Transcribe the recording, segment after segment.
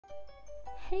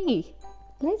Hey,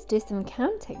 let's do some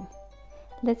counting.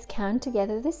 Let's count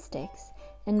together the sticks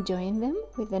and join them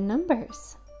with the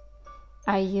numbers.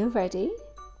 Are you ready?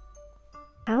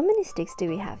 How many sticks do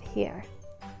we have here?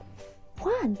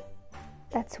 1.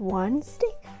 That's 1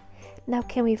 stick. Now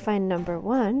can we find number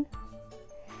 1?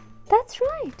 That's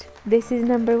right. This is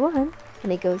number 1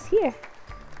 and it goes here.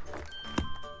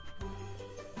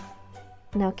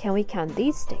 Now can we count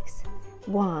these sticks?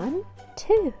 1,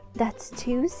 2. That's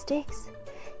 2 sticks.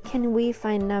 Can we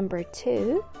find number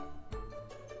 2?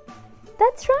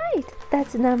 That's right.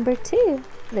 That's number 2.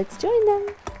 Let's join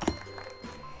them.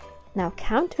 Now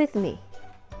count with me.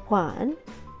 1,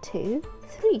 2,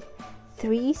 3.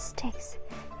 3 sticks.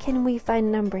 Can we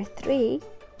find number 3?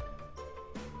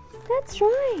 That's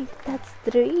right. That's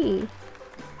 3.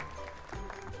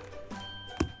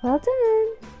 Well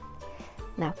done.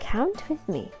 Now count with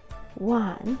me.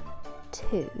 1,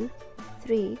 2,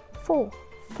 3, 4.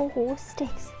 4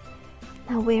 sticks.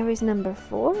 Now where is number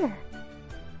 4?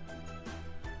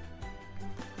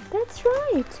 That's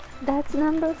right. That's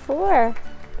number 4.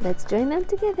 Let's join them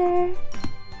together.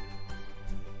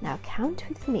 Now count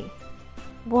with me.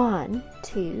 1,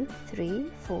 2, 3,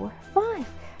 4, 5.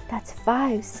 That's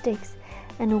 5 sticks.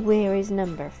 And where is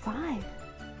number 5?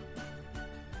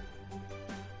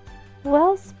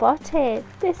 Well spotted.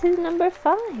 This is number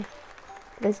 5.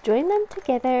 Let's join them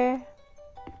together.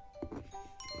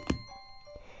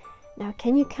 Now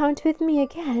can you count with me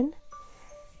again?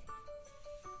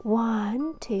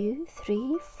 1, 2,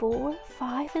 3, 4,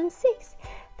 5, and 6.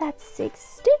 That's 6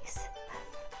 sticks.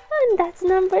 And that's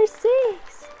number 6.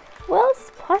 Well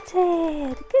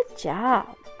spotted. Good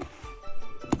job.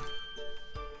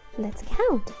 Let's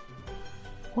count.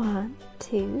 1,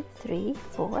 2, 3,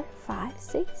 4, 5,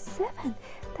 6, 7.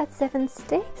 That's 7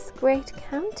 sticks. Great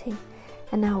counting.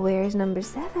 And now where is number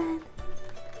 7?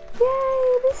 Yay!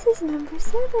 This is number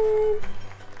 7.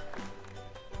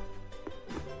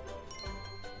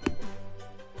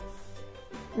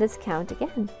 Let's count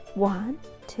again. 1,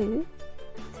 2,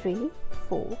 3,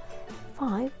 4,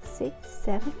 5, 6,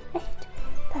 7, 8.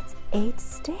 That's 8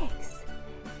 sticks.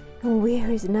 And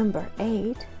where is number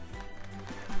 8?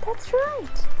 That's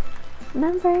right.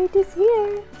 Number 8 is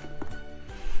here.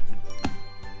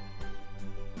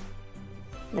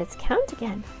 Let's count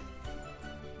again.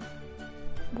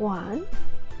 1,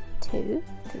 2,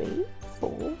 3,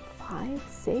 4, 5,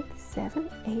 6, 7,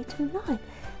 8, 9.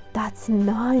 That's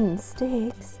 9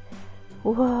 sticks.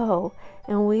 Whoa,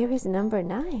 and where is number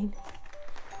 9?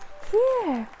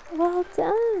 Here. Well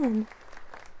done.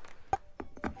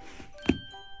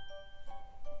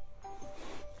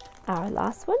 Our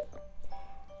last one.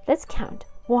 Let's count.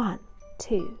 1,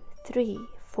 2, 3,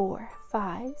 4,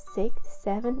 5, 6,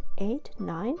 7, 8,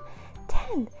 9,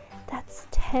 10. That's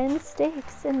 10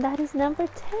 sticks, and that is number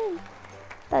 10.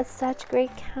 That's such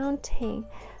great counting.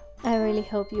 I really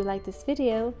hope you like this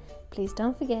video. Please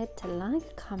don't forget to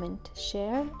like, comment,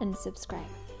 share, and subscribe.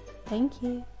 Thank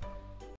you.